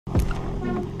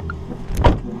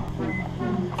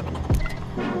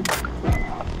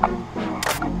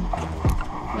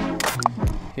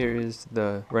Here is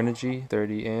the RENOGY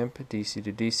 30 amp DC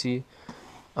to DC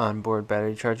onboard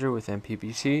battery charger with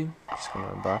MPPT. Just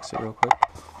gonna unbox it real quick.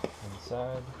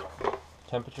 Inside,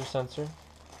 temperature sensor,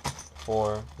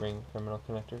 4 ring terminal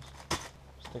connectors,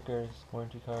 stickers,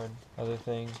 warranty card, other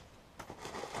thing.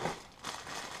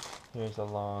 Here's a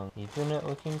long Ethernet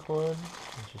looking cord,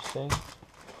 interesting.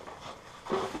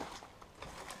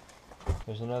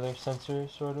 There's another sensor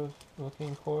sort of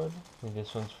looking cord. I think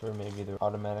this one's for maybe the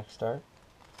automatic start.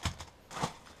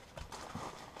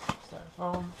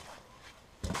 Styrofoam.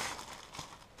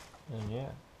 And yeah,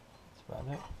 that's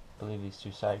about it. I believe these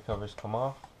two side covers come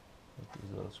off with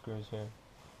these little screws here.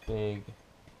 Big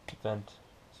vent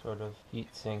sort of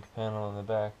heat sink panel in the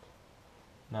back.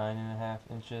 9.5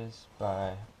 inches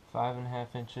by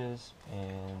 5.5 inches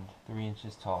and 3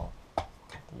 inches tall. 3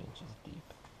 inches deep.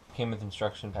 Came with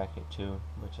instruction packet too,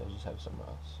 which I just have somewhere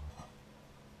else.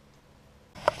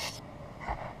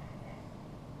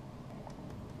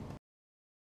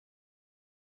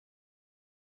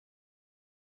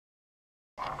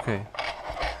 Okay,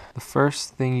 the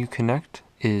first thing you connect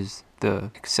is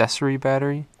the accessory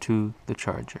battery to the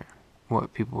charger.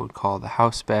 What people would call the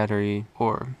house battery,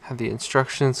 or how the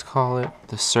instructions call it,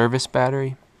 the service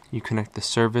battery. You connect the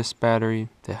service battery,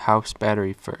 the house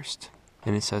battery first.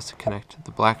 And it says to connect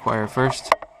the black wire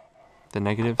first, the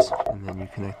negatives, and then you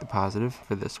connect the positive.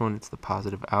 For this one, it's the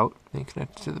positive out, and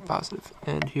connect it to the positive.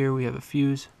 And here we have a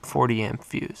fuse, 40 amp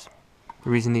fuse. The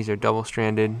reason these are double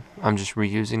stranded, I'm just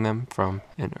reusing them from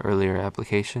an earlier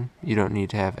application. You don't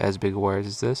need to have as big wires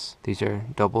as this. These are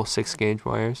double 6-gauge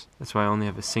wires. That's why I only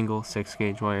have a single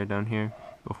 6-gauge wire down here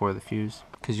before the fuse,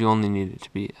 because you only need it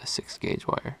to be a 6-gauge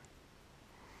wire.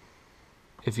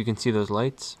 If you can see those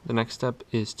lights, the next step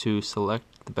is to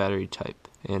select the battery type.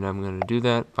 And I'm going to do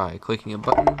that by clicking a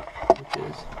button, which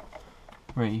is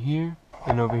right here.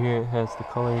 And over here it has the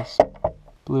colors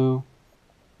blue,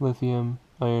 lithium,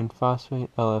 iron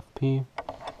phosphate, LFP,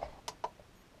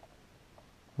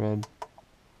 red,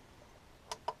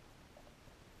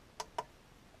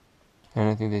 and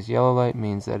I think this yellow light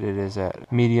means that it is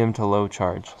at medium to low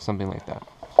charge, something like that.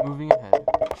 Moving ahead,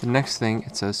 the next thing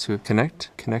it says to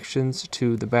connect connections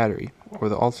to the battery or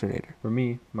the alternator. For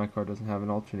me, my car doesn't have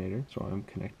an alternator, so I'm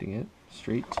connecting it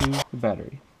straight to the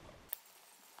battery.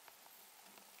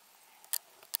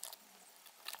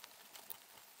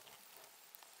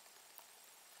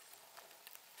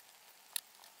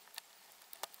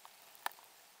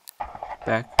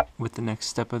 Back with the next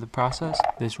step of the process.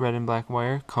 This red and black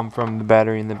wire come from the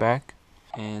battery in the back,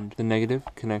 and the negative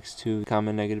connects to the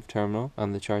common negative terminal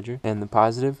on the charger, and the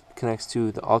positive connects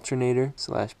to the alternator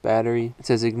slash battery. It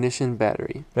says ignition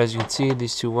battery. But as you can see,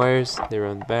 these two wires, they're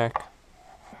on the back.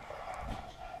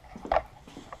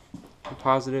 The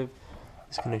positive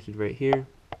is connected right here.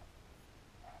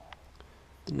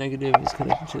 The negative is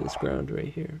connected to this ground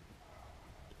right here.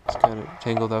 It's kind of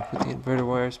tangled up with the inverter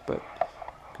wires, but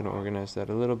I'm going to organize that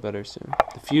a little better soon.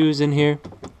 The fuse in here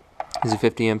is a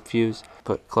 50 amp fuse,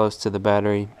 put close to the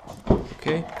battery.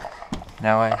 Okay,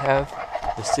 now I have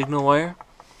the signal wire.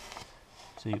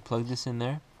 So you plug this in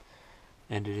there,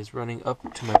 and it is running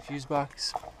up to my fuse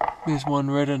box. There's one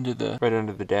right under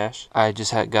the dash. I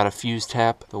just got a fuse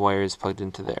tap. The wire is plugged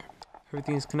into there.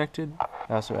 Everything is connected.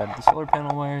 I also added the solar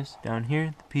panel wires down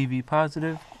here, the PV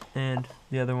positive, and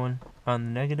the other one on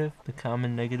the negative, the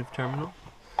common negative terminal.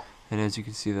 And as you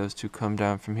can see, those two come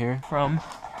down from here, from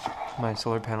my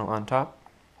solar panel on top.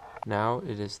 Now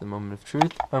it is the moment of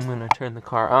truth. I'm going to turn the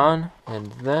car on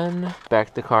and then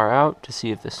back the car out to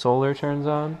see if the solar turns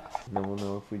on. And then we'll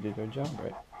know if we did our job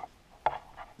right.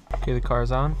 Okay, the car's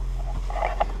on.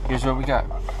 Here's what we got.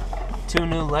 2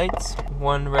 new lights,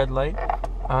 1 red light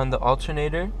on the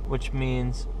alternator, which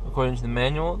means, according to the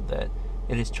manual, that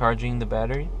it is charging the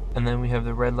battery. And then we have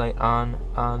the red light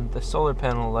on the solar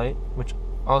panel light, which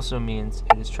also means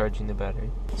it is charging the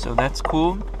battery. So that's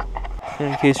cool.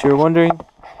 And in case you're wondering,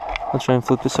 I'll try and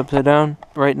flip this upside down.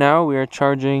 Right now we are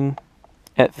charging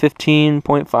at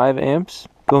 15.5 amps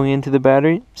going into the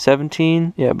battery.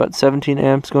 About 17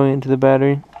 amps going into the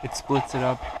battery. It splits it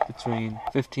up between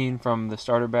 15 from the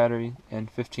starter battery and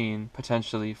 15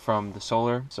 potentially from the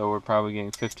solar. So we're probably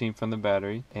getting 15 from the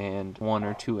battery and 1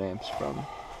 or 2 amps from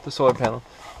the solar panel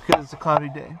because it's a cloudy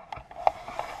day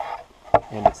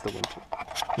and it's the winter.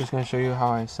 I'm just going to show you how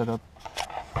I set up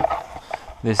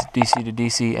this DC to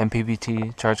DC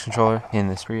MPPT charge controller in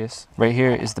this Prius. Right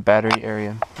here is the battery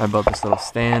area. I built this little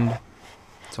stand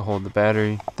to hold the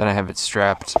battery. Then I have it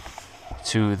strapped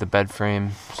to the bed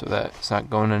frame so that it's not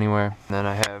going anywhere. And then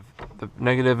I have the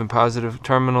negative and positive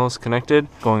terminals connected,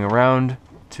 going around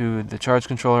to the charge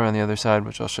controller on the other side,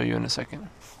 which I'll show you in a second.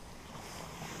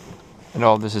 And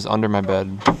all this is under my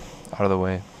bed, out of the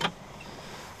way.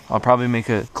 I'll probably make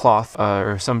a cloth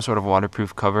or some sort of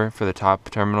waterproof cover for the top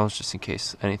terminals just in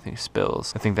case anything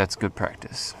spills. I think that's good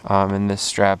practice. And this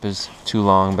strap is too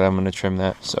long, but I'm going to trim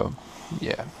that, so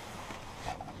yeah.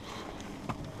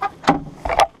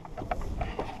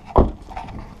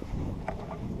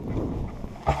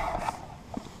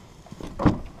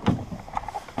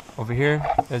 Over here,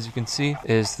 as you can see,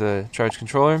 is the charge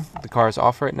controller. The car is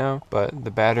off right now, but the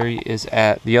battery is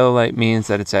at, the yellow light means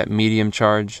that it's at medium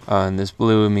charge, and this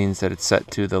blue means that it's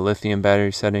set to the lithium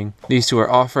battery setting. These two are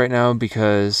off right now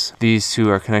because these two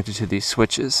are connected to these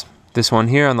switches. This one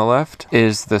here on the left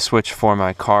is the switch for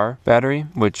my car battery,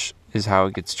 which is how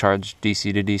it gets charged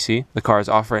DC to DC. The car is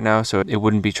off right now, so it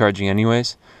wouldn't be charging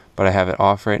anyways, but I have it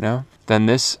off right now. Then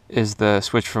this is the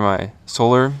switch for my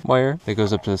solar wire that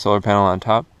goes up to the solar panel on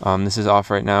top. This is off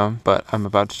right now, but I'm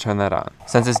about to turn that on.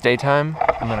 Since it's daytime,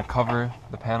 I'm gonna cover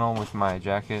the panel with my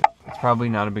jacket. It's probably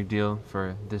not a big deal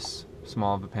for this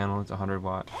small of a panel. It's 100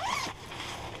 watt.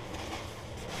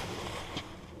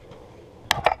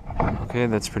 Okay,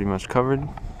 that's pretty much covered.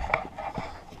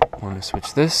 I'm gonna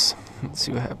switch this. Let's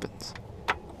see what happens.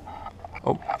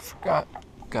 Oh, forgot.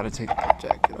 Gotta take the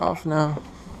jacket off now.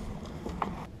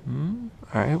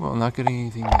 Alright, well, I'm not getting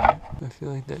anything there. I feel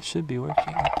like that should be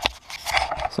working.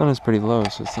 Sun is pretty low,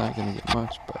 so it's not going to get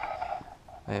much, but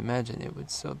I imagine it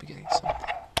would still be getting something.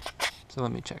 So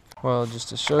let me check. Well, just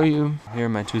to show you, here are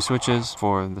my two switches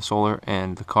for the solar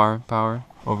and the car power.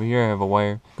 Over here I have a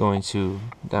wire going to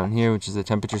down here, which is the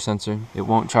temperature sensor. It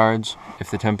won't charge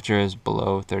if the temperature is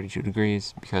below 32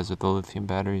 degrees because of the lithium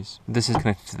batteries. This is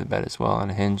connected to the bed as well on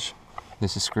a hinge.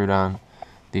 This is screwed on.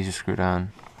 These are screwed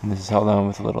on. And this is held on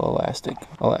with a little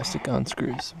elastic on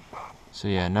screws. So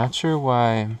yeah, not sure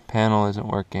why panel isn't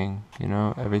working. You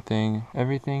know, everything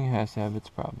has to have its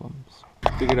problems.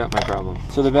 Figured out my problem.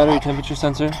 So the battery temperature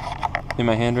sensor in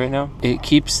my hand right now, it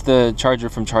keeps the charger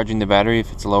from charging the battery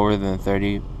if it's lower than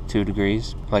 32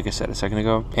 degrees, like I said a second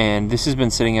ago. And this has been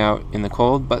sitting out in the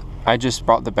cold, but I just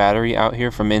brought the battery out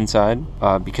here from inside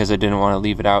because I didn't want to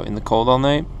leave it out in the cold all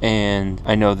night. And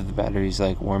I know that the battery's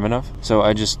like warm enough. So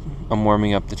I'm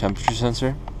warming up the temperature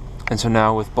sensor. And so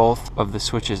now with both of the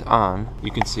switches on,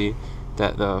 you can see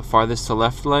that the farthest to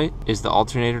left light is the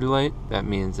alternator light. That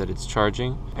means that it's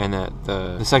charging. And that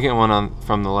the second one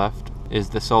from the left is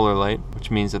the solar light, which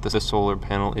means that the solar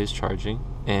panel is charging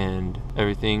and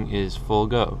everything is full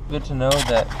go. Good to know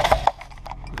that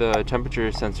the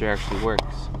temperature sensor actually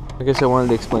works. I guess I wanted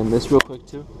to explain this real quick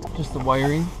too. Just the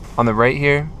wiring. On the right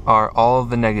here are all of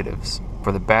the negatives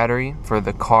for the battery, for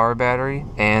the car battery,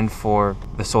 and for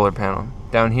the solar panel.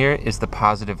 Down here is the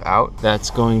positive out. That's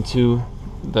going to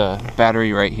the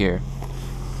battery right here,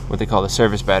 what they call the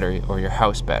service battery or your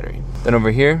house battery. Then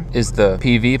over here is the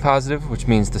PV positive, which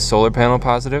means the solar panel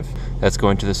positive. That's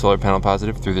going to the solar panel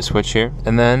positive through the switch here.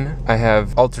 And then I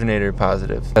have alternator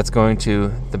positive. That's going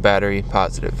to the battery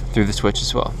positive through the switch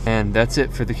as well. And that's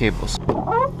it for the cables.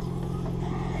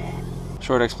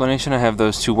 Short explanation, I have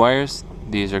those two wires.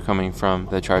 These are coming from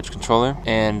the charge controller.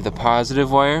 And the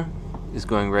positive wire is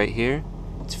going right here.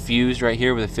 It's fused right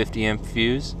here with a 50 amp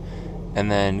fuse. And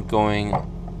then going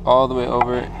all the way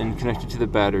over and connected to the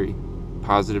battery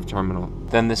positive terminal.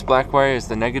 Then this black wire is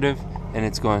the negative, and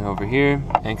it's going over here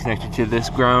and connected to this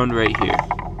ground right here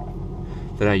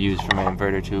that I use for my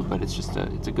inverter too, but it's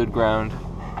a good ground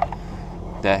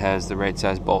that has the right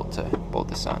size bolt to bolt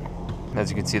this on. As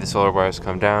you can see, the solar wires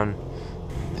come down,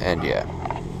 and yeah.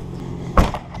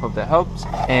 Hope that helps,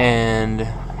 and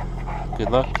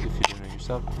good luck if you don't know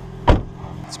yourself.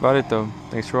 That's about it though.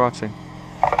 Thanks for watching.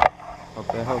 Hope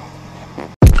that helped.